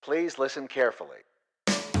Please listen carefully.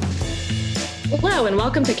 Hello, and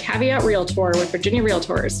welcome to Caveat Realtor with Virginia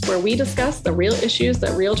Realtors, where we discuss the real issues that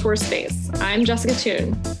realtors face. I'm Jessica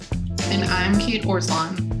Toon. And I'm Kate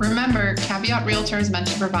Orslan. Remember, Caveat Realtor is meant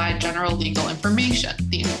to provide general legal information.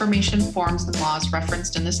 The information, forms, and laws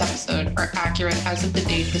referenced in this episode are accurate as of the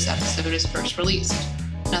date this episode is first released.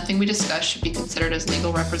 Nothing we discuss should be considered as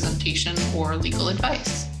legal representation or legal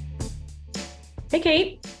advice. Hey,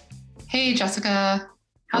 Kate. Hey, Jessica.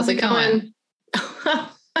 How's it going?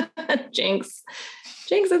 Jinx,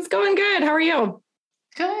 it's going good. How are you?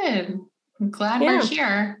 Good. I'm glad we're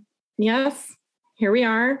here. Yes, here we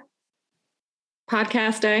are.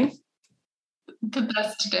 Podcast day. The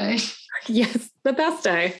best day. Yes, the best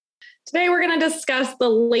day. Today, we're going to discuss the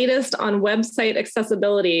latest on website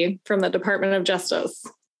accessibility from the Department of Justice.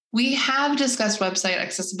 We have discussed website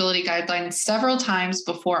accessibility guidelines several times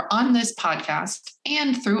before on this podcast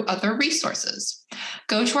and through other resources.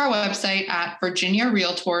 Go to our website at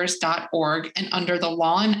virginiarealtors.org and under the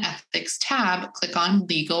Law and Ethics tab, click on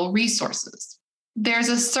Legal Resources. There's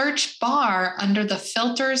a search bar under the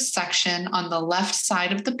Filters section on the left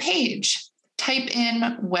side of the page. Type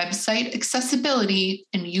in website accessibility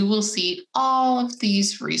and you will see all of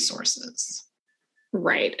these resources.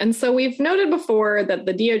 Right. And so we've noted before that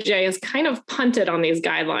the DOJ has kind of punted on these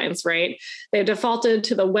guidelines, right? They've defaulted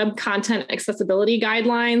to the Web Content Accessibility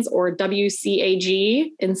Guidelines, or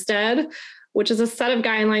WCAG, instead, which is a set of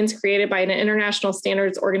guidelines created by an international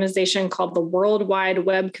standards organization called the World Wide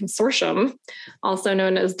Web Consortium, also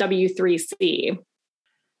known as W3C.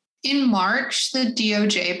 In March, the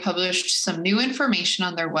DOJ published some new information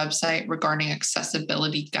on their website regarding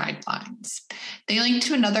accessibility guidelines. They linked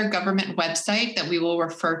to another government website that we will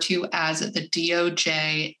refer to as the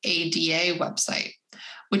DOJ ADA website,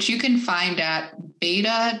 which you can find at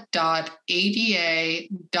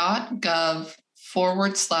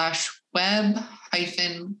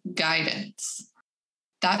beta.ada.gov/web-guidance.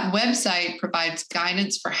 That website provides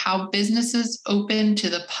guidance for how businesses open to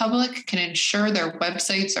the public can ensure their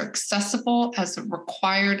websites are accessible as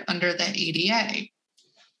required under the ADA.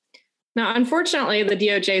 Now, unfortunately, the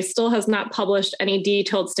DOJ still has not published any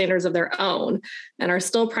detailed standards of their own and are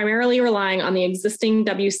still primarily relying on the existing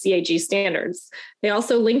WCAG standards. They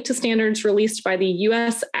also link to standards released by the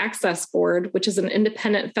U.S. Access Board, which is an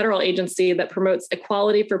independent federal agency that promotes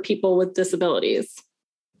equality for people with disabilities.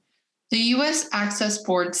 The U.S. Access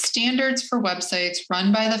Board standards for websites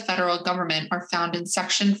run by the federal government are found in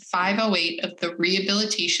Section 508 of the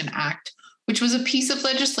Rehabilitation Act, which was a piece of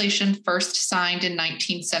legislation first signed in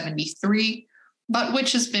 1973, but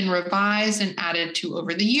which has been revised and added to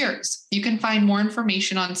over the years. You can find more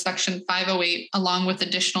information on Section 508 along with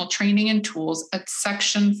additional training and tools at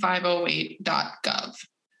section508.gov.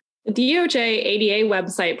 The DOJ ADA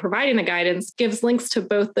website providing the guidance gives links to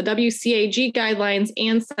both the WCAG guidelines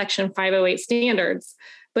and Section 508 standards,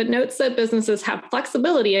 but notes that businesses have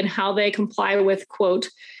flexibility in how they comply with, quote,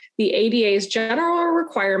 the ADA's general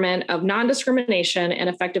requirement of non-discrimination and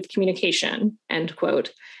effective communication, end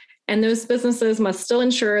quote. And those businesses must still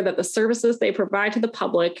ensure that the services they provide to the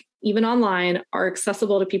public, even online, are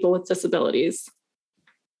accessible to people with disabilities.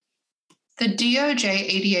 The DOJ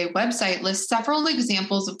ADA website lists several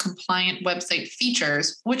examples of compliant website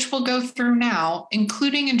features, which we'll go through now,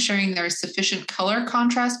 including ensuring there is sufficient color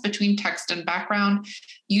contrast between text and background,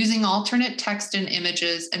 using alternate text and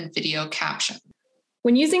images, and video caption.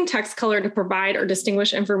 When using text color to provide or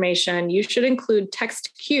distinguish information, you should include text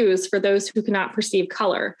cues for those who cannot perceive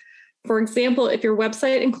color. For example, if your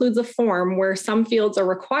website includes a form where some fields are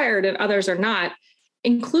required and others are not,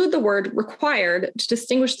 include the word required to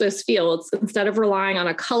distinguish those fields instead of relying on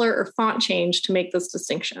a color or font change to make this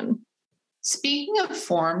distinction. Speaking of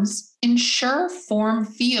forms, ensure form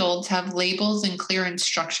fields have labels and clear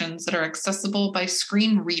instructions that are accessible by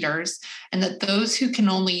screen readers, and that those who can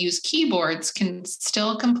only use keyboards can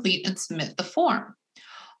still complete and submit the form.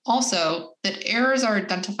 Also, that errors are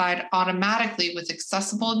identified automatically with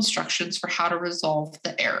accessible instructions for how to resolve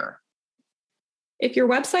the error. If your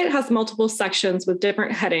website has multiple sections with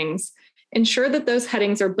different headings, ensure that those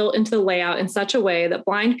headings are built into the layout in such a way that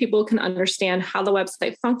blind people can understand how the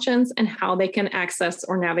website functions and how they can access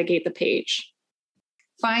or navigate the page.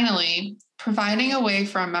 Finally, providing a way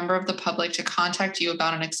for a member of the public to contact you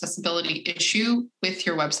about an accessibility issue with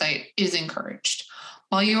your website is encouraged.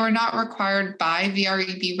 While you are not required by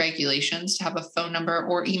VREB regulations to have a phone number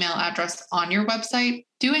or email address on your website,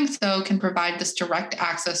 doing so can provide this direct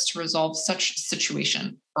access to resolve such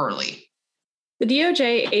situation early. The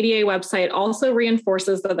DOJ ADA website also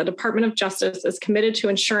reinforces that the Department of Justice is committed to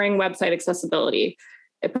ensuring website accessibility.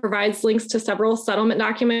 It provides links to several settlement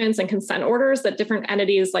documents and consent orders that different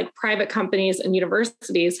entities like private companies and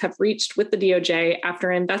universities have reached with the DOJ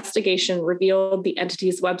after an investigation revealed the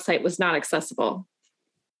entity's website was not accessible.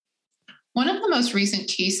 One of the most recent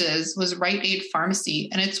cases was Rite Aid Pharmacy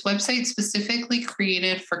and its website specifically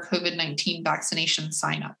created for COVID-19 vaccination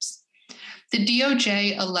signups. The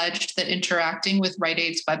DOJ alleged that interacting with Rite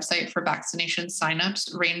Aid's website for vaccination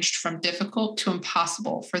signups ranged from difficult to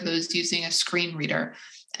impossible for those using a screen reader,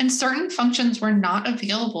 and certain functions were not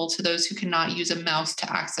available to those who cannot use a mouse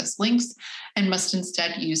to access links and must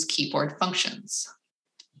instead use keyboard functions.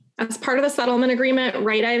 As part of the settlement agreement,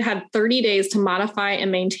 Rite Aid had 30 days to modify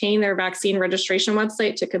and maintain their vaccine registration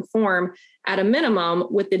website to conform, at a minimum,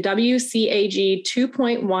 with the WCAG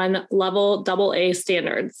 2.1 level AA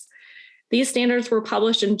standards. These standards were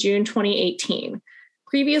published in June 2018.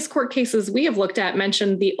 Previous court cases we have looked at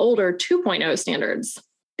mentioned the older 2.0 standards.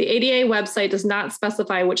 The ADA website does not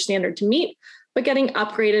specify which standard to meet, but getting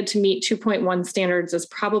upgraded to meet 2.1 standards is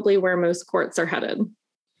probably where most courts are headed.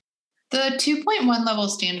 The 2.1 level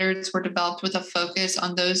standards were developed with a focus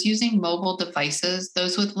on those using mobile devices,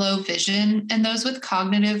 those with low vision, and those with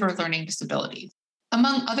cognitive or learning disabilities.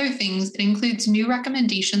 Among other things, it includes new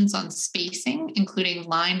recommendations on spacing, including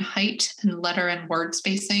line height and letter and word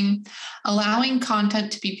spacing, allowing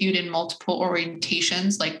content to be viewed in multiple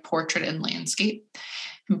orientations like portrait and landscape,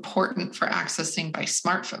 important for accessing by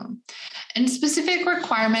smartphone, and specific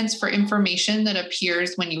requirements for information that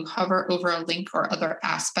appears when you hover over a link or other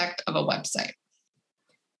aspect of a website.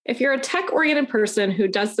 If you're a tech-oriented person who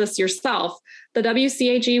does this yourself, the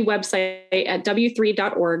WCAG website at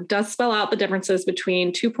w3.org does spell out the differences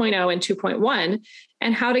between 2.0 and 2.1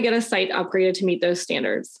 and how to get a site upgraded to meet those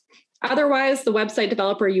standards. Otherwise, the website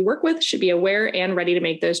developer you work with should be aware and ready to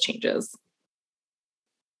make those changes.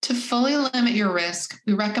 To fully limit your risk,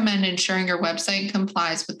 we recommend ensuring your website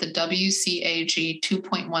complies with the WCAG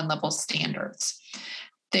 2.1 level standards.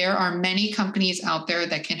 There are many companies out there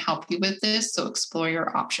that can help you with this, so explore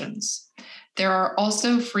your options. There are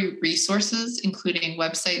also free resources, including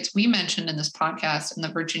websites we mentioned in this podcast and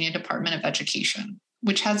the Virginia Department of Education,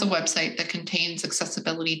 which has a website that contains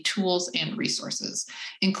accessibility tools and resources,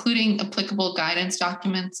 including applicable guidance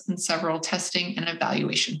documents and several testing and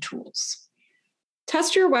evaluation tools.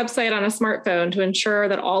 Test your website on a smartphone to ensure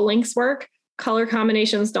that all links work, color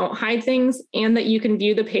combinations don't hide things, and that you can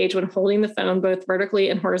view the page when holding the phone both vertically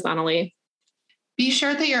and horizontally. Be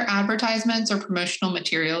sure that your advertisements or promotional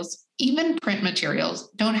materials, even print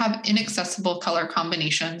materials, don't have inaccessible color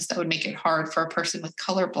combinations that would make it hard for a person with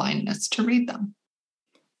color blindness to read them.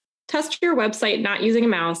 Test your website not using a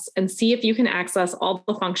mouse and see if you can access all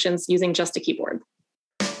the functions using just a keyboard.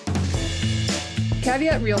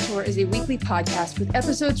 Caveat Realtor is a weekly podcast with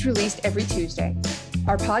episodes released every Tuesday.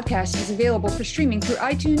 Our podcast is available for streaming through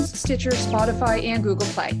iTunes, Stitcher, Spotify, and Google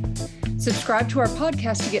Play. Subscribe to our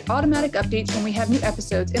podcast to get automatic updates when we have new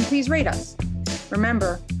episodes, and please rate us.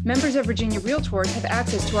 Remember, members of Virginia Realtors have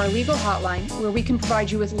access to our legal hotline where we can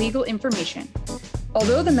provide you with legal information.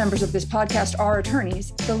 Although the members of this podcast are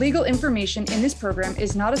attorneys, the legal information in this program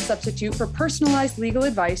is not a substitute for personalized legal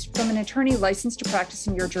advice from an attorney licensed to practice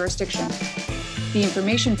in your jurisdiction. The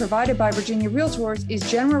information provided by Virginia Realtors is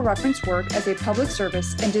general reference work as a public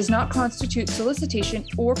service and does not constitute solicitation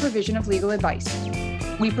or provision of legal advice.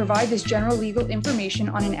 We provide this general legal information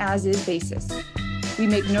on an as-is basis. We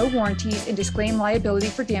make no warranties and disclaim liability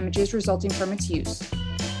for damages resulting from its use.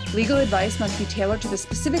 Legal advice must be tailored to the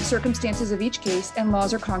specific circumstances of each case, and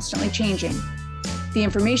laws are constantly changing. The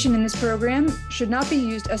information in this program should not be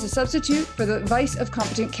used as a substitute for the advice of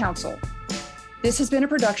competent counsel. This has been a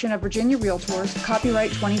production of Virginia Realtors, copyright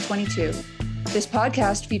 2022. This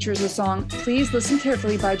podcast features the song Please Listen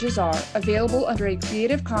Carefully by Jazar, available under a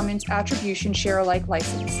Creative Commons Attribution Share-alike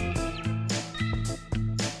license.